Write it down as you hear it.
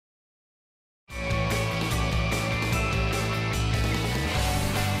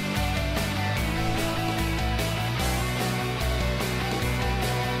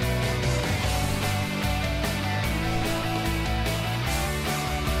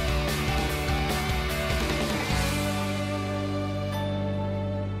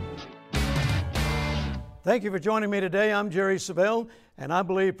Thank you for joining me today. I'm Jerry Savelle, and I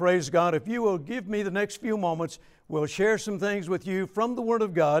believe, praise God, if you will give me the next few moments, we'll share some things with you from the Word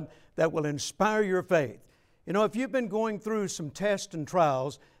of God that will inspire your faith. You know, if you've been going through some tests and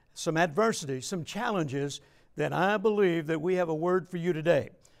trials, some adversity, some challenges, then I believe that we have a word for you today.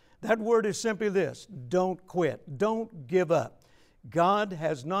 That word is simply this: don't quit. Don't give up. God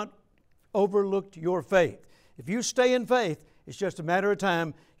has not overlooked your faith. If you stay in faith, it's just a matter of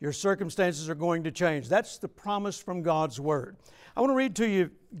time. Your circumstances are going to change. That's the promise from God's Word. I want to read to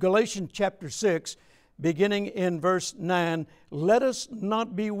you Galatians chapter 6, beginning in verse 9. Let us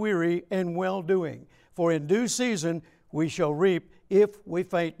not be weary in well-doing, for in due season we shall reap if we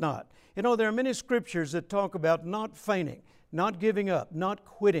faint not. You know, there are many scriptures that talk about not fainting, not giving up, not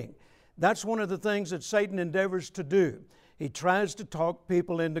quitting. That's one of the things that Satan endeavors to do. He tries to talk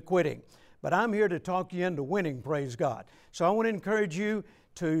people into quitting. But I'm here to talk you into winning, praise God. So I want to encourage you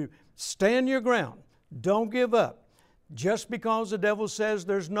to stand your ground. Don't give up. Just because the devil says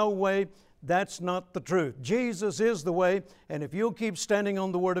there's no way, that's not the truth. Jesus is the way, and if you'll keep standing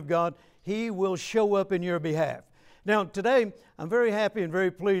on the Word of God, He will show up in your behalf. Now, today, I'm very happy and very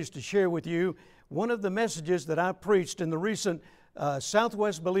pleased to share with you one of the messages that I preached in the recent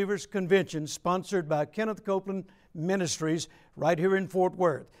Southwest Believers Convention sponsored by Kenneth Copeland Ministries right here in Fort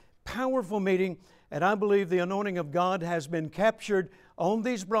Worth. Powerful meeting, and I believe the anointing of God has been captured on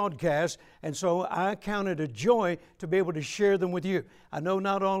these broadcasts, and so I count it a joy to be able to share them with you. I know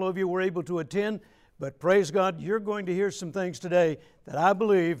not all of you were able to attend, but praise God, you're going to hear some things today that I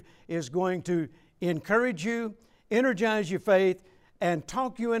believe is going to encourage you, energize your faith, and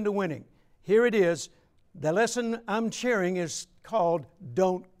talk you into winning. Here it is. The lesson I'm sharing is called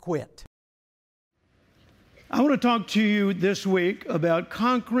Don't Quit. I want to talk to you this week about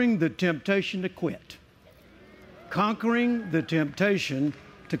conquering the temptation to quit. Conquering the temptation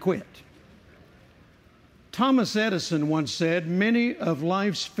to quit. Thomas Edison once said, many of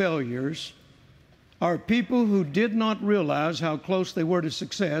life's failures are people who did not realize how close they were to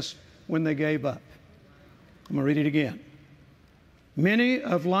success when they gave up. I'm going to read it again. Many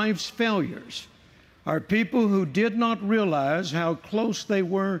of life's failures are people who did not realize how close they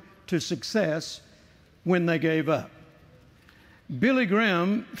were to success when they gave up. Billy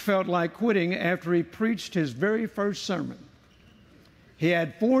Graham felt like quitting after he preached his very first sermon. He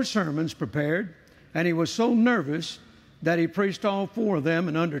had 4 sermons prepared, and he was so nervous that he preached all 4 of them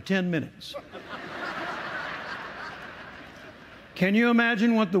in under 10 minutes. Can you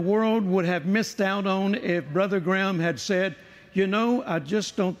imagine what the world would have missed out on if Brother Graham had said, you know, I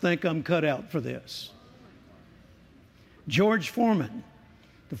just don't think I'm cut out for this? George Foreman,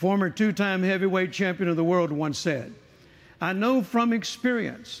 the former 2-time heavyweight champion of the world, once said, I know from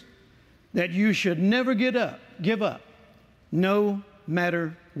experience that you should never give up, no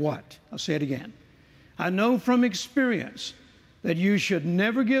matter what. I'll say it again. I know from experience that you should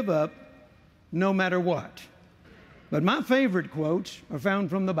never give up, no matter what. But my favorite quotes are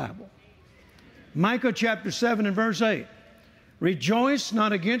found from the Bible. Micah chapter 7 and verse 8. Rejoice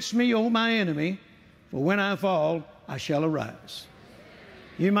not against me, O my enemy, for when I fall, I shall arise.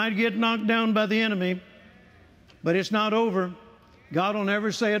 You might get knocked down by the enemy, but it's not over. God will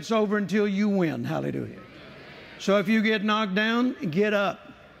never say it's over until you win. Hallelujah. So if you get knocked down, get up.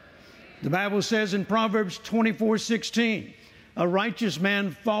 The Bible says in Proverbs 24:16, a righteous man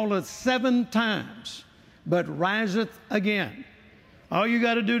falleth 7 times, but riseth again. All you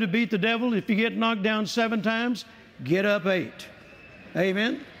got to do to beat the devil, if you get knocked down 7 times, get up 8.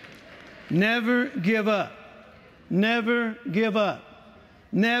 Amen? Never give up. Never give up.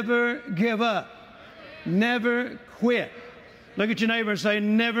 Never give up. Never quit. Look at your neighbor and say,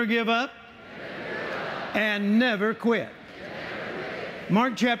 never give up, and never quit.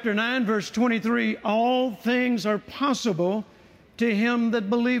 Mark chapter 9, verse 23, all things are possible to him that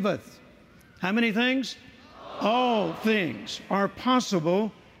believeth. How many things? All things are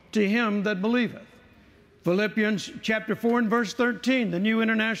possible to him that believeth. Philippians chapter 4 and verse 13, the New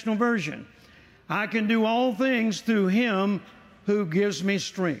International Version. I can do all things through him who gives me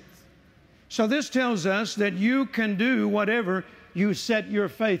strength. So this tells us that you can do whatever you set your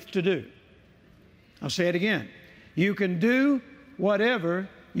faith to do. I'll say it again. You can do whatever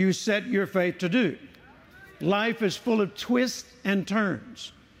you set your faith to do. Life is full of twists and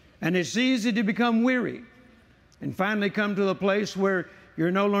turns, and it's easy to become weary and finally come to the place where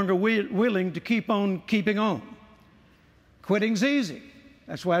you're no longer willing to keep on keeping on. Quitting's easy.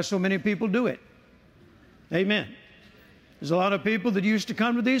 That's why so many people do it. Amen. There's a lot of people that used to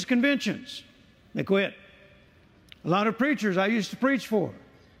come to these conventions. They quit. A lot of preachers I used to preach for.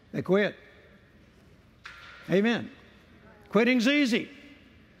 They quit. Amen. Quitting's easy.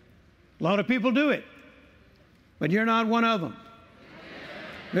 A lot of people do it. but you're not one of them.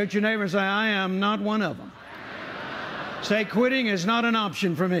 Look at your neighbor and say, I am not one of them. Say, quitting is not an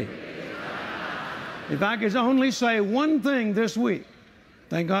option for me. If I could only say one thing this week,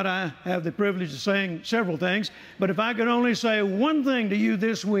 thank God I have the privilege of saying several things, but if I could only say one thing to you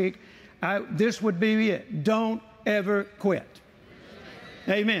this week, this would be it. Don't ever quit.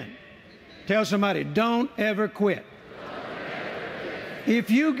 Amen. Tell somebody, don't ever quit.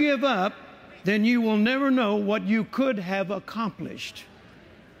 If you give up, then you will never know what you could have accomplished.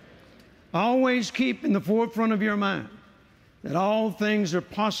 Always keep in the forefront of your mind that all things are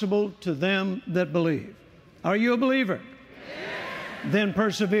possible to them that believe. Are you a believer? Yes. Then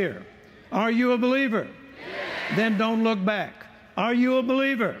persevere. Are you a believer? Yes. Then don't look back. Are you a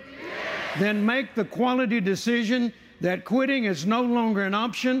believer? Yes. Then make the quality decision that quitting is no longer an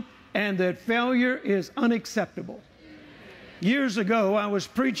option and that failure is unacceptable. Years ago, I was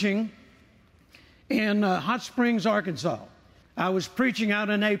preaching in Hot Springs, Arkansas. I was preaching out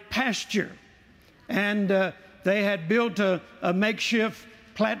in a pasture, and they had built a makeshift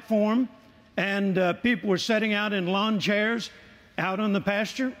platform, and people were sitting out in lawn chairs out on the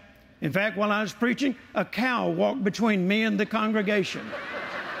pasture. In fact, while I was preaching, a cow walked between me and the congregation.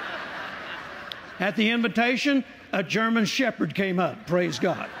 At the invitation, a German shepherd came up, praise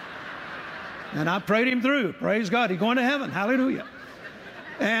God. And I prayed him through, praise God. He's going to heaven, hallelujah.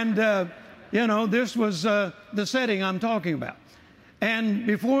 And, this was the setting I'm talking about. And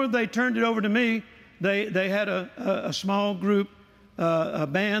before they turned it over to me, they had a small group, a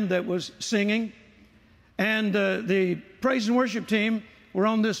band that was singing. And the praise and worship team were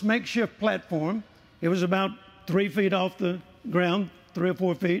on this makeshift platform. It was about 3 feet off the ground, 3 or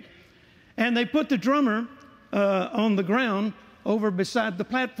 4 feet. And they put the drummer on the ground over beside the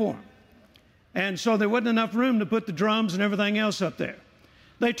platform. And so there wasn't enough room to put the drums and everything else up there.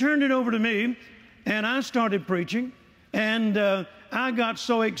 They turned it over to me, and I started preaching. And I got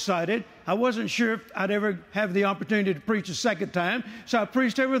so excited, I wasn't sure if I'd ever have the opportunity to preach a second time. So I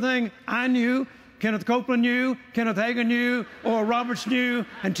preached everything I knew, Kenneth Copeland knew, Kenneth Hagin knew, Oral Roberts knew,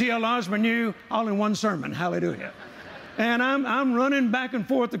 and T.L. Osborne knew, all in one sermon. Hallelujah. And I'm running back and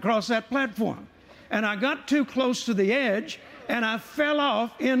forth across that platform. And I got too close to the edge, and I fell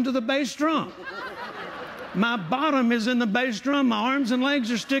off into the bass drum. My bottom is in the bass drum. My arms and legs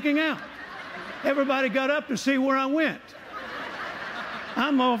are sticking out. Everybody got up to see where I went.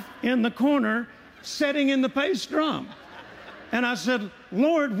 I'm off in the corner, sitting in the bass drum. And I said,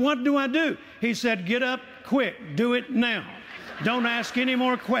 Lord, what do I do? He said, get up quick. Do it now. Don't ask any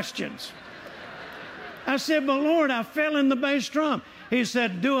more questions. I said, but Lord, I fell in the bass drum. He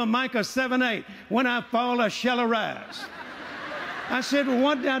said, do a Micah 7:8. When I fall, I shall arise. I said, well,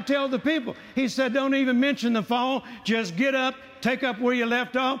 what did I tell the people? He said, don't even mention the fall. Just get up, take up where you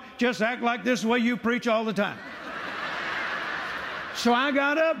left off. Just act like this is the way you preach all the time. So I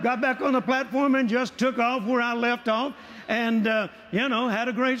got up, got back on the platform, and just took off where I left off and, had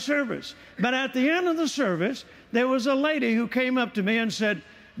a great service. But at the end of the service, there was a lady who came up to me and said,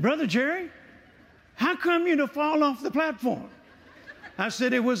 Brother Jerry, how come you to fall off the platform? I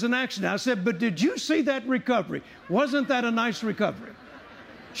said, it was an accident. I said, but did you see that recovery? Wasn't that a nice recovery?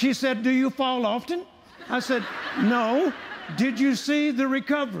 She said, do you fall often? I said, no. Did you see the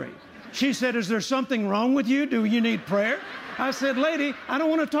recovery? She said, is there something wrong with you? Do you need prayer? I said, lady, I don't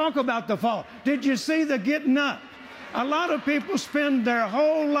want to talk about the fall. Did you see the getting up? A lot of people spend their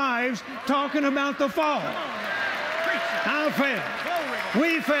whole lives talking about the fall. I failed.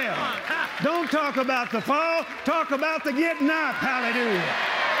 We failed. Don't talk about the fall. Talk about the getting up. Hallelujah.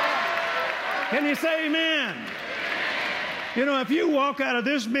 Can you say amen? If you walk out of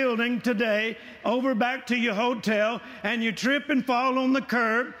this building today, over back to your hotel, and you trip and fall on the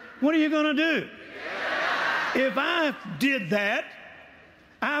curb, what are you going to do? If I did that,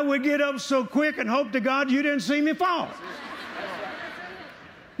 I would get up so quick and hope to God you didn't see me fall.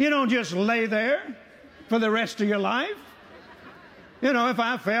 You don't just lay there for the rest of your life. If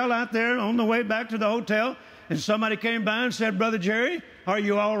I fell out there on the way back to the hotel and somebody came by and said, Brother Jerry, are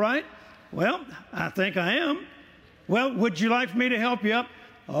you all right? Well, I think I am. Well, would you like for me to help you up?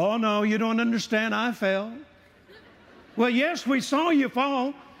 Oh, no, you don't understand. I fell. Well, yes, we saw you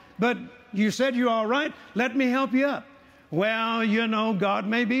fall, but you said you're all right. Let me help you up. Well, God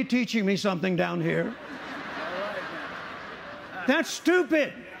may be teaching me something down here. That's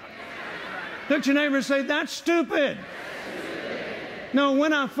stupid. Look at your neighbor and say, that's stupid. No,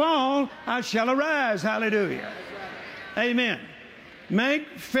 when I fall, I shall arise. Hallelujah. Amen. Make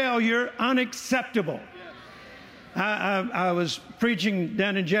failure unacceptable. I was preaching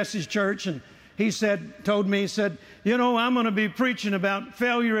down in Jesse's church, and he told me, I'm going to be preaching about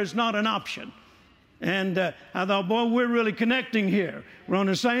failure is not an option. And I thought, boy, we're really connecting here. We're on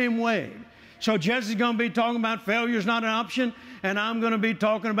the same wave. So Jesse's going to be talking about failure is not an option, and I'm going to be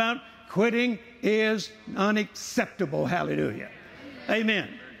talking about quitting is unacceptable. Hallelujah. Amen.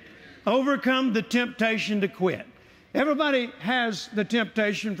 Overcome the temptation to quit. Everybody has the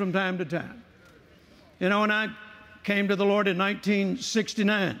temptation from time to time. You know, when I came to the Lord in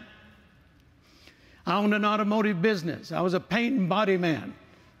 1969, I owned an automotive business. I was a paint and body man.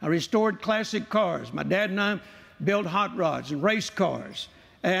 I restored classic cars. My dad and I built hot rods and race cars.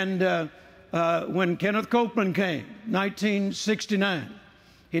 And when Kenneth Copeland came, 1969,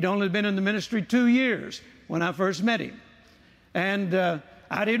 he'd only been in the ministry 2 years when I first met him. And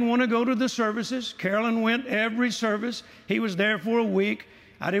I didn't want to go to the services. Carolyn went every service. He was there for a week.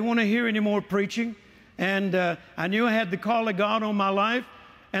 I didn't want to hear any more preaching. And I knew I had the call of God on my life.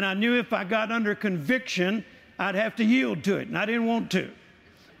 And I knew if I got under conviction, I'd have to yield to it. And I didn't want to.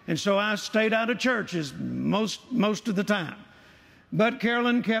 And so I stayed out of churches most of the time. But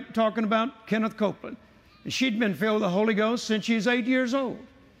Carolyn kept talking about Kenneth Copeland. She'd been filled with the Holy Ghost since she was 8 years old.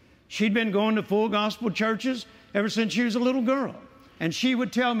 She'd been going to full gospel churches ever since she was a little girl. And she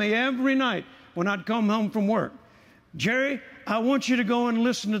would tell me every night when I'd come home from work, Jerry, I want you to go and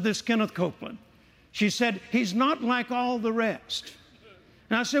listen to this Kenneth Copeland. She said, he's not like all the rest.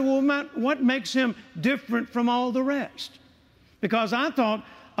 And I said, well, Matt, what makes him different from all the rest? Because I thought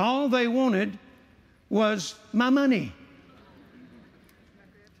all they wanted was my money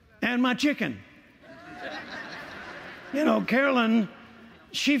and my chicken. You know, Carolyn,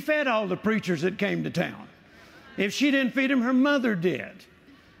 she fed all the preachers that came to town. If she didn't feed them, her mother did.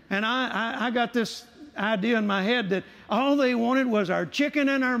 And I got this idea in my head that all they wanted was our chicken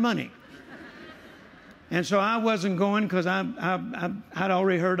and our money. And so I wasn't going because I'd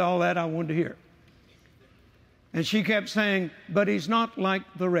already heard all that I wanted to hear. And she kept saying, but he's not like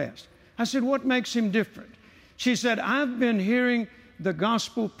the rest. I said, what makes him different? She said, I've been hearing the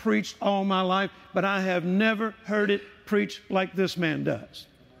gospel preached all my life, but I have never heard it preached like this man does.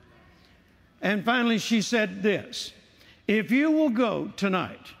 And finally she said this, if you will go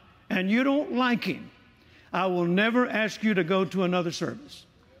tonight and you don't like him, I will never ask you to go to another service.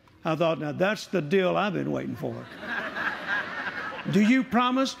 I thought, now that's the deal I've been waiting for. Do you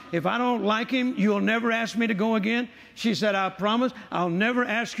promise if I don't like him, you'll never ask me to go again? She said, I promise I'll never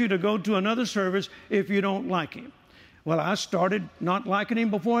ask you to go to another service if you don't like him. Well, I started not liking him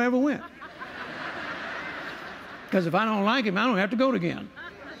before I ever went. Because if I don't like him, I don't have to go again.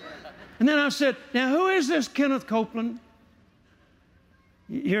 And then I said, now who is this Kenneth Copeland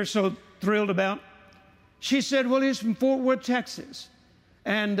you're so thrilled about? She said, well, he's from Fort Worth, Texas.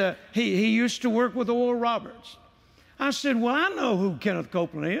 And he used to work with Oral Roberts. I said, well, I know who Kenneth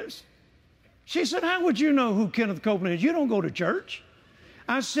Copeland is. She said, how would you know who Kenneth Copeland is? You don't go to church.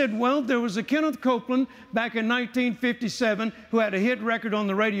 I said, well, there was a Kenneth Copeland back in 1957 who had a hit record on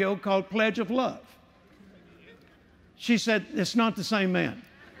the radio called Pledge of Love. She said, it's not the same man.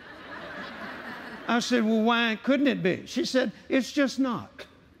 I said, well, why couldn't it be? She said, it's just not.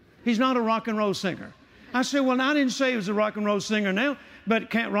 He's not a rock and roll singer. I said, well, I didn't say he was a rock and roll singer now, but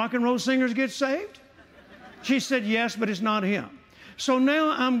can't rock and roll singers get saved? She said, yes, but it's not him. So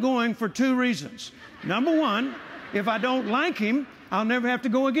now I'm going for two reasons. Number one, if I don't like him, I'll never have to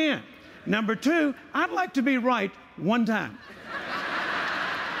go again. Number two, I'd like to be right one time.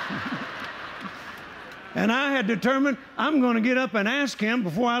 And I had determined I'm going to get up and ask him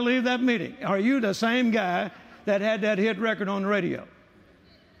before I leave that meeting, are you the same guy that had that hit record on the radio?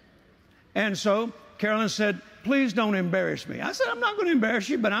 And so Carolyn said, please don't embarrass me. I said, I'm not going to embarrass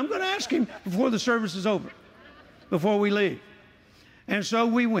you, but I'm going to ask him before the service is over, before we leave. And so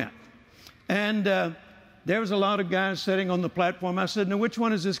we went. And there was a lot of guys sitting on the platform. I said, now, which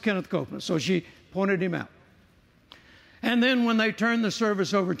one is this Kenneth Copeland? So she pointed him out. And then when they turned the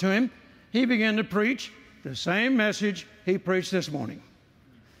service over to him, he began to preach the same message he preached this morning.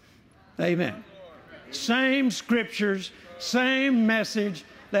 Amen. Same scriptures, same message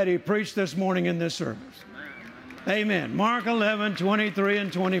that he preached this morning in this service. Amen. Mark 11, 23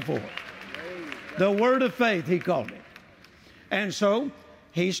 and 24. The word of faith, he called it. And so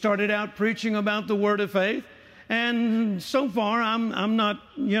he started out preaching about the word of faith. And so far, I'm not,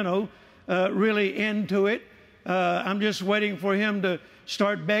 really into it. I'm just waiting for him to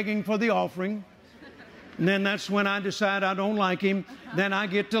start begging for the offering. And then that's when I decide I don't like him. Then I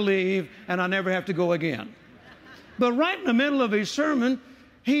get to leave and I never have to go again. But right in the middle of his sermon,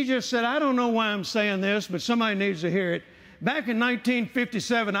 he just said, I don't know why I'm saying this, but somebody needs to hear it. Back in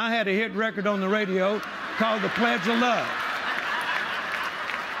 1957, I had a hit record on the radio called The Pledge of Love.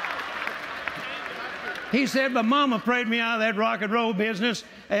 He said, "My mama prayed me out of that rock and roll business,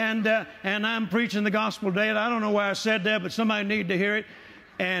 and I'm preaching the gospel today. And I don't know why I said that, but somebody needed to hear it."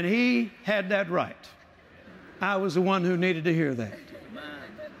 And he had that right. I was the one who needed to hear that.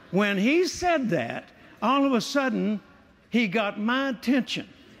 When he said that, all of a sudden, he got my attention.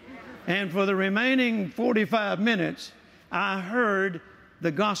 And for the remaining 45 minutes, I heard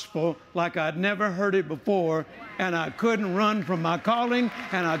the gospel like I'd never heard it before, and I couldn't run from my calling,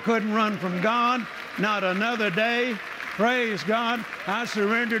 and I couldn't run from God, not another day. Praise God. I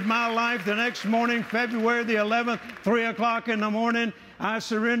surrendered my life the next morning, February the 11th, 3 o'clock in the morning. I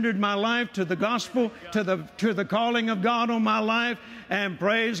surrendered my life to the gospel, to the calling of God on my life, and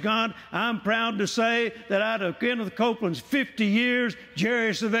praise God, I'm proud to say that out of Kenneth Copeland's 50 years,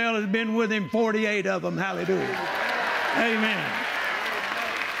 Jerry Savelle has been with him 48 of them. Hallelujah. Amen.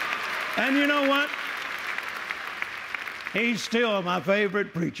 And you know what? He's still my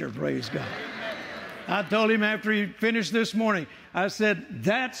favorite preacher, praise God. I told him after he finished this morning, I said,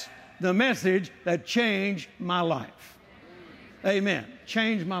 that's the message that changed my life. Amen.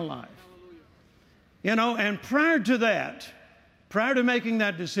 Changed my life. You know, and prior to that, prior to making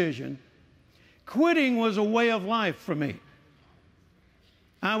that decision, quitting was a way of life for me.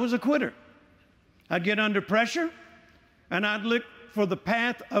 I was a quitter. I'd get under pressure, and I'd look for the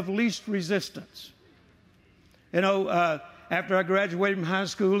path of least resistance. You know, after I graduated from high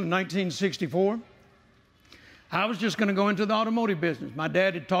school in 1964, I was just going to go into the automotive business. My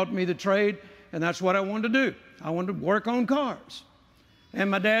dad had taught me the trade, and that's what I wanted to do. I wanted to work on cars.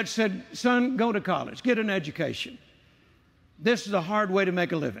 And my dad said, "Son, go to college, get an education. This is a hard way to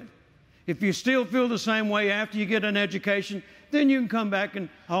make a living. If you still feel the same way after you get an education, then you can come back and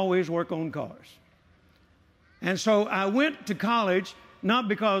always work on cars." And so I went to college, not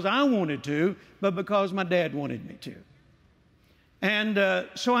because I wanted to, but because my dad wanted me to. And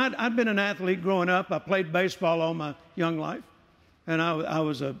so I'd been an athlete growing up. I played baseball all my young life. And I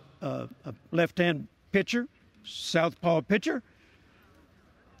was a left-hand pitcher, southpaw pitcher.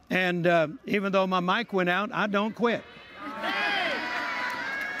 And even though my mic went out, I don't quit.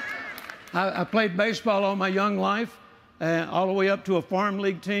 I played baseball all my young life, all the way up to a farm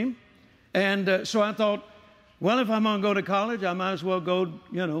league team. And so I thought, well, if I'm going to go to college, I might as well go,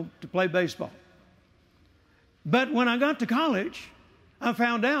 you know, to play baseball. But when I got to college, I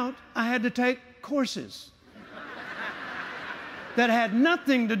found out I had to take courses that had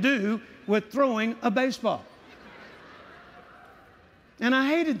nothing to do with throwing a baseball. And I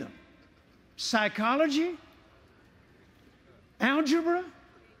hated them. Psychology, algebra,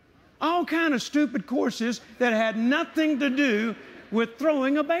 all kind of stupid courses that had nothing to do with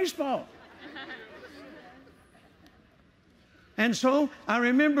throwing a baseball. And so I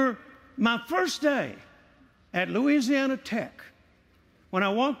remember my first day at Louisiana Tech. When I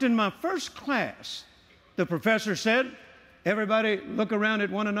walked in my first class, the professor said, "Everybody look around at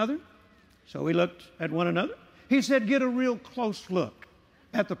one another." So we looked at one another. He said, "Get a real close look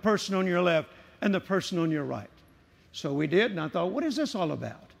at the person on your left and the person on your right." So we did, and I thought, what is this all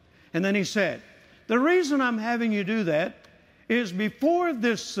about? And then he said, "The reason I'm having you do that is before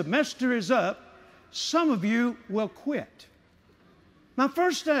this semester is up, some of you will quit." My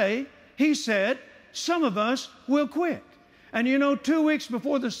first day, he said, some of us will quit. And you know, 2 weeks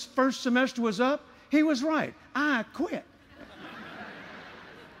before the first semester was up, he was right. I quit.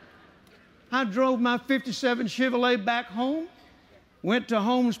 I drove my 57 Chevrolet back home, went to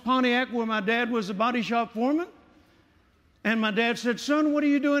Holmes Pontiac where my dad was a body shop foreman. And my dad said, "Son, what are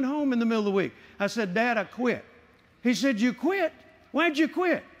you doing home in the middle of the week?" I said, "Dad, I quit." He said, "You quit? Why'd you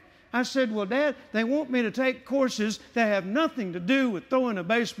quit?" I said, "Well, Dad, they want me to take courses that have nothing to do with throwing a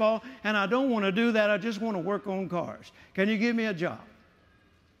baseball, and I don't want to do that. I just want to work on cars. Can you give me a job?"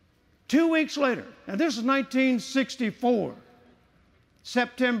 2 weeks later, and this is 1964,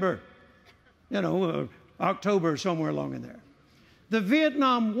 September, October, somewhere along in there. The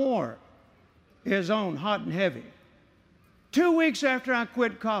Vietnam War is on hot and heavy. 2 weeks after I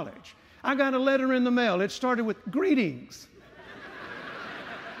quit college, I got a letter in the mail. It started with, "Greetings.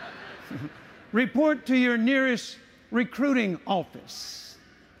 Report to your nearest recruiting office."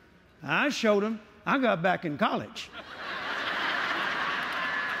 I showed them. I got back in college.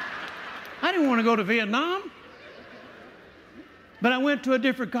 I didn't want to go to Vietnam. But I went to a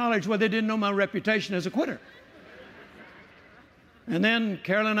different college where they didn't know my reputation as a quitter. And then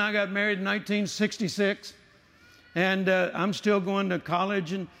Carolyn and I got married in 1966. And I'm still going to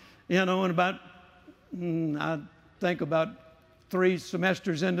college, and, in about, I think about 3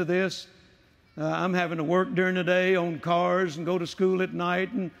 semesters into this, I'm having to work during the day on cars and go to school at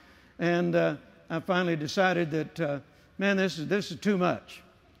night. And I finally decided that, man, this is too much.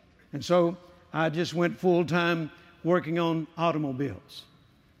 And so I just went full-time working on automobiles.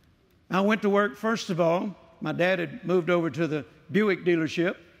 I went to work, first of all, my dad had moved over to the Buick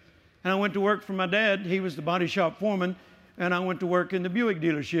dealership, and I went to work for my dad. He was the body shop foreman, and I went to work in the Buick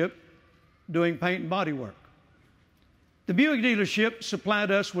dealership doing paint and body work. The Buick dealership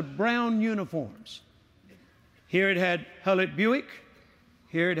supplied us with brown uniforms. Here it had Hulett Buick,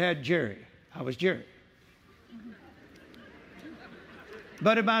 here it had Jerry. I was Jerry.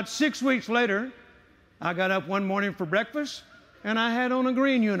 But about 6 weeks later, I got up one morning for breakfast, and I had on a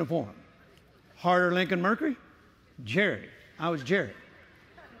green uniform. Harder Lincoln Mercury, Jerry. I was Jerry.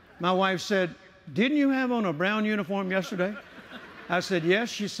 My wife said, "Didn't you have on a brown uniform yesterday?" I said, "Yes."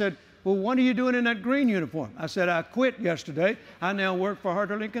 She said, "Well, what are you doing in that green uniform?" I said, "I quit yesterday. I now work for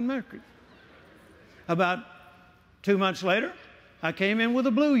Harder Lincoln Mercury." About 2 months later, I came in with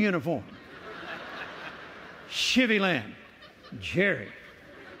a blue uniform. Chivyland, Jerry.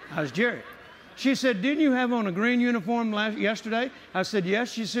 I was Jerry. She said, "Didn't you have on a green uniform yesterday?" I said,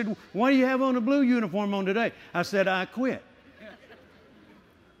 "Yes." She said, "Why do you have on a blue uniform on today?" I said, "I quit."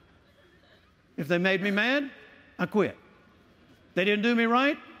 If they made me mad, I quit. They didn't do me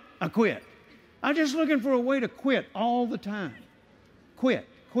right, I quit. I'm just looking for a way to quit all the time. Quit,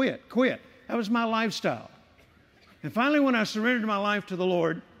 quit, quit. That was my lifestyle. And finally, when I surrendered my life to the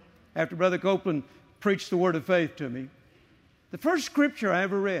Lord, after Brother Copeland preached the word of faith to me, the first scripture I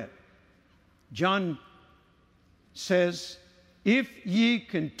ever read, John says, "If ye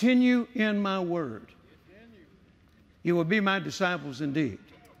continue in my word, you will be my disciples indeed.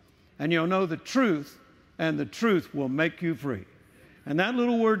 And you'll know the truth, and the truth will make you free." And that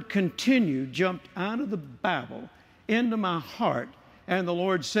little word "continue" jumped out of the Bible into my heart, and the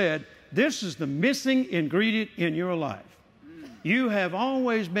Lord said, "This is the missing ingredient in your life. You have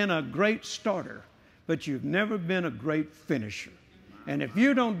always been a great starter, but you've never been a great finisher. And if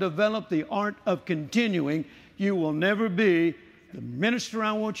you don't develop the art of continuing, you will never be the minister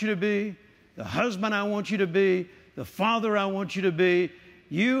I want you to be, the husband I want you to be, the father I want you to be.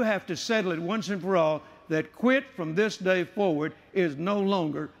 You have to settle it once and for all that quit from this day forward is no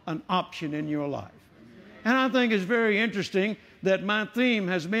longer an option in your life." And I think it's very interesting that my theme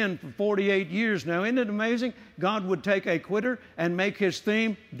has been for 48 years now. Isn't it amazing? God would take a quitter and make his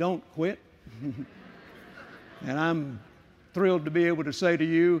theme, "Don't quit." And I'm thrilled to be able to say to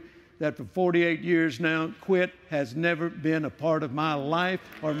you that for 48 years now, quit has never been a part of my life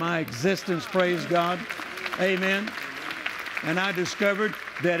or my existence, praise God. Amen. And I discovered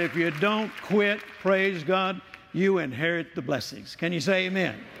that if you don't quit, praise God, you inherit the blessings. Can you say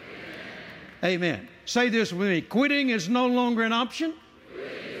amen? Amen. Say this with me. Quitting is no longer an option,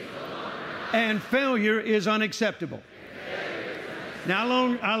 and failure is unacceptable.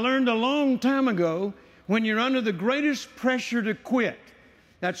 Now, I learned a long time ago, when you're under the greatest pressure to quit,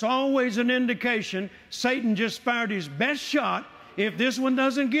 that's always an indication Satan just fired his best shot. If this one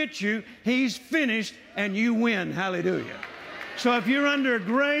doesn't get you, he's finished and you win. Hallelujah. So if you're under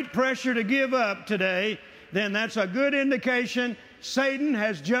great pressure to give up today, then that's a good indication Satan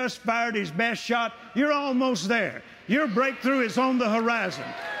has just fired his best shot. You're almost there. Your breakthrough is on the horizon.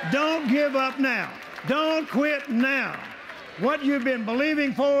 Don't give up now. Don't quit now. What you've been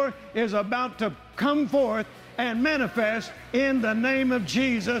believing for is about to come forth and manifest in the name of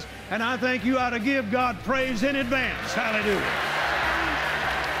Jesus. And I think you ought to give God praise in advance. Hallelujah.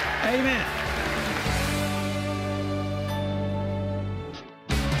 Amen.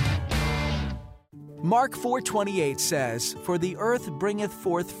 Mark 4:28 says, "For the earth bringeth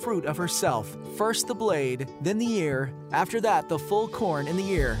forth fruit of herself, first the blade, then the ear, after that the full corn in the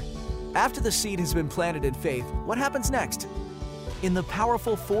ear." After the seed has been planted in faith, what happens next? In the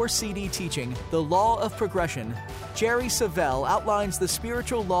powerful 4-CD teaching, The Law of Progression, Jerry Savelle outlines the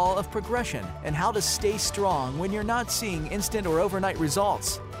spiritual law of progression and how to stay strong when you're not seeing instant or overnight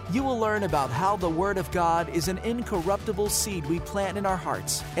results. You will learn about how the Word of God is an incorruptible seed we plant in our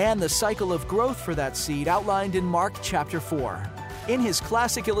hearts, and the cycle of growth for that seed outlined in Mark chapter 4. In his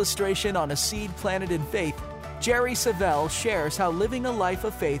classic illustration on a seed planted in faith, Jerry Savelle shares how living a life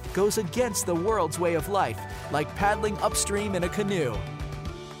of faith goes against the world's way of life, like paddling upstream in a canoe.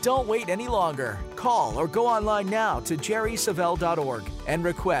 Don't wait any longer. Call or go online now to jerrysavelle.org and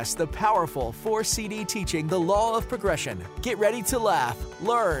request the powerful 4-CD teaching, The Law of Progression. Get ready to laugh,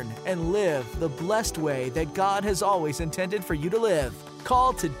 learn, and live the blessed way that God has always intended for you to live.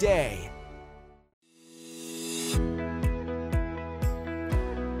 Call today.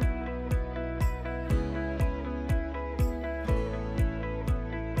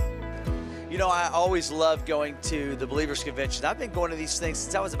 know, I always loved going to the Believers Convention. I've been going to these things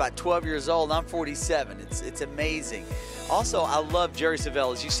since I was about 12 years old, and I'm 47. It's amazing. Also, I love Jerry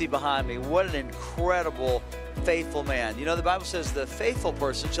Savelle, as you see behind me. What an incredible, faithful man. You know, the Bible says the faithful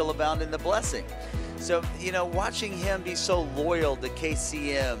person shall abound in the blessing. So, you know, watching him be so loyal to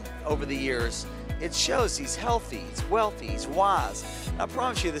KCM over the years, it shows he's healthy, he's wealthy, he's wise. I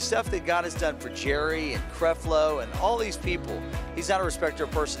promise you, the stuff that God has done for Jerry and Creflo and all these people, he's not a respecter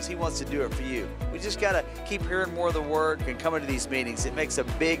of persons. He wants to do it for you. We just got to keep hearing more of the word and coming to these meetings. It makes a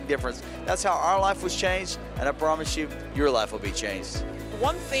big difference. That's how our life was changed, and I promise you, your life will be changed.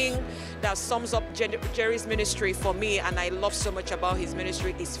 One thing that sums up Jerry's ministry for me, and I love so much about his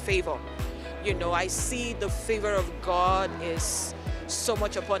ministry, is favor. You know, I see the favor of God is so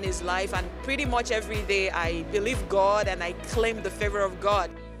much upon his life, and pretty much every day I believe God and I claim the favor of God.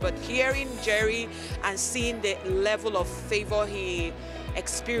 But hearing Jerry and seeing the level of favor he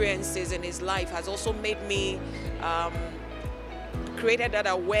experiences in his life has also made me created that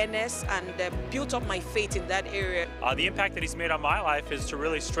awareness and built up my faith in that area. The impact that he's made on my life is to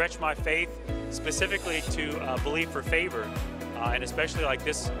really stretch my faith, specifically to believe for favor. And especially like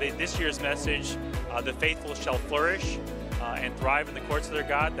this year's message, the faithful shall flourish and thrive in the courts of their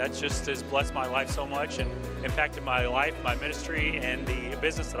God. That just has blessed my life so much and impacted my life, my ministry, and the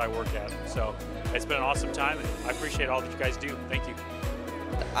business that I work at. So it's been an awesome time, and I appreciate all that you guys do. Thank you.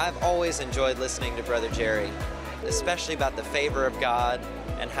 I've always enjoyed listening to Brother Jerry, especially about the favor of God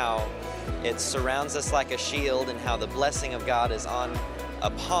and how it surrounds us like a shield and how the blessing of God is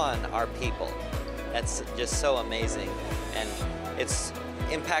upon our people. That's just so amazing, and it's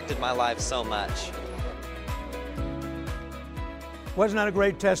impacted my life so much. Wasn't that a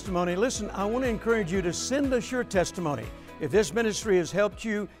great testimony? Listen, I want to encourage you to send us your testimony. If this ministry has helped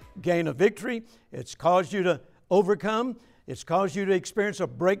you gain a victory, it's caused you to overcome, it's caused you to experience a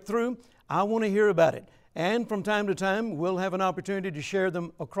breakthrough, I want to hear about it. And from time to time, we'll have an opportunity to share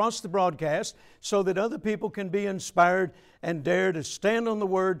them across the broadcast so that other people can be inspired and dare to stand on the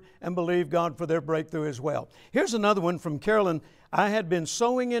Word and believe God for their breakthrough as well. Here's another one from Carolyn. I had been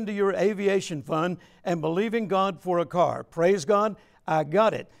sowing into your aviation fund and believing God for a car. Praise God, I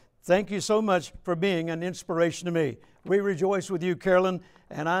got it. Thank you so much for being an inspiration to me. We rejoice with you, Carolyn,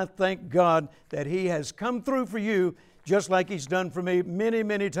 and I thank God that He has come through for you just like He's done for me many,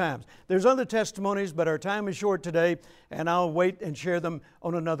 many times. There's other testimonies, but our time is short today, and I'll wait and share them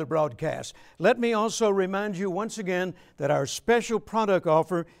on another broadcast. Let me also remind you once again that our special product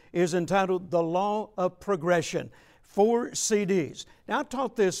offer is entitled The Law of Progression. 4 CDs. Now, I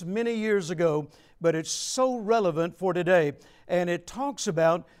taught this many years ago, but it's so relevant for today, and it talks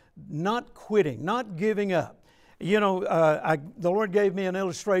about not quitting, not giving up. You know, the Lord gave me an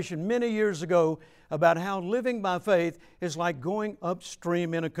illustration many years ago about how living by faith is like going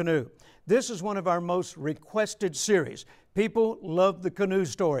upstream in a canoe. This is one of our most requested series. People love the canoe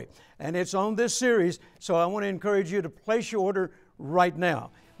story, and it's on this series, so I want to encourage you to place your order right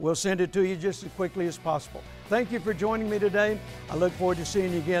now. We'll send it to you just as quickly as possible. Thank you for joining me today. I look forward to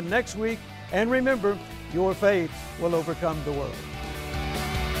seeing you again next week. And remember, your faith will overcome the world.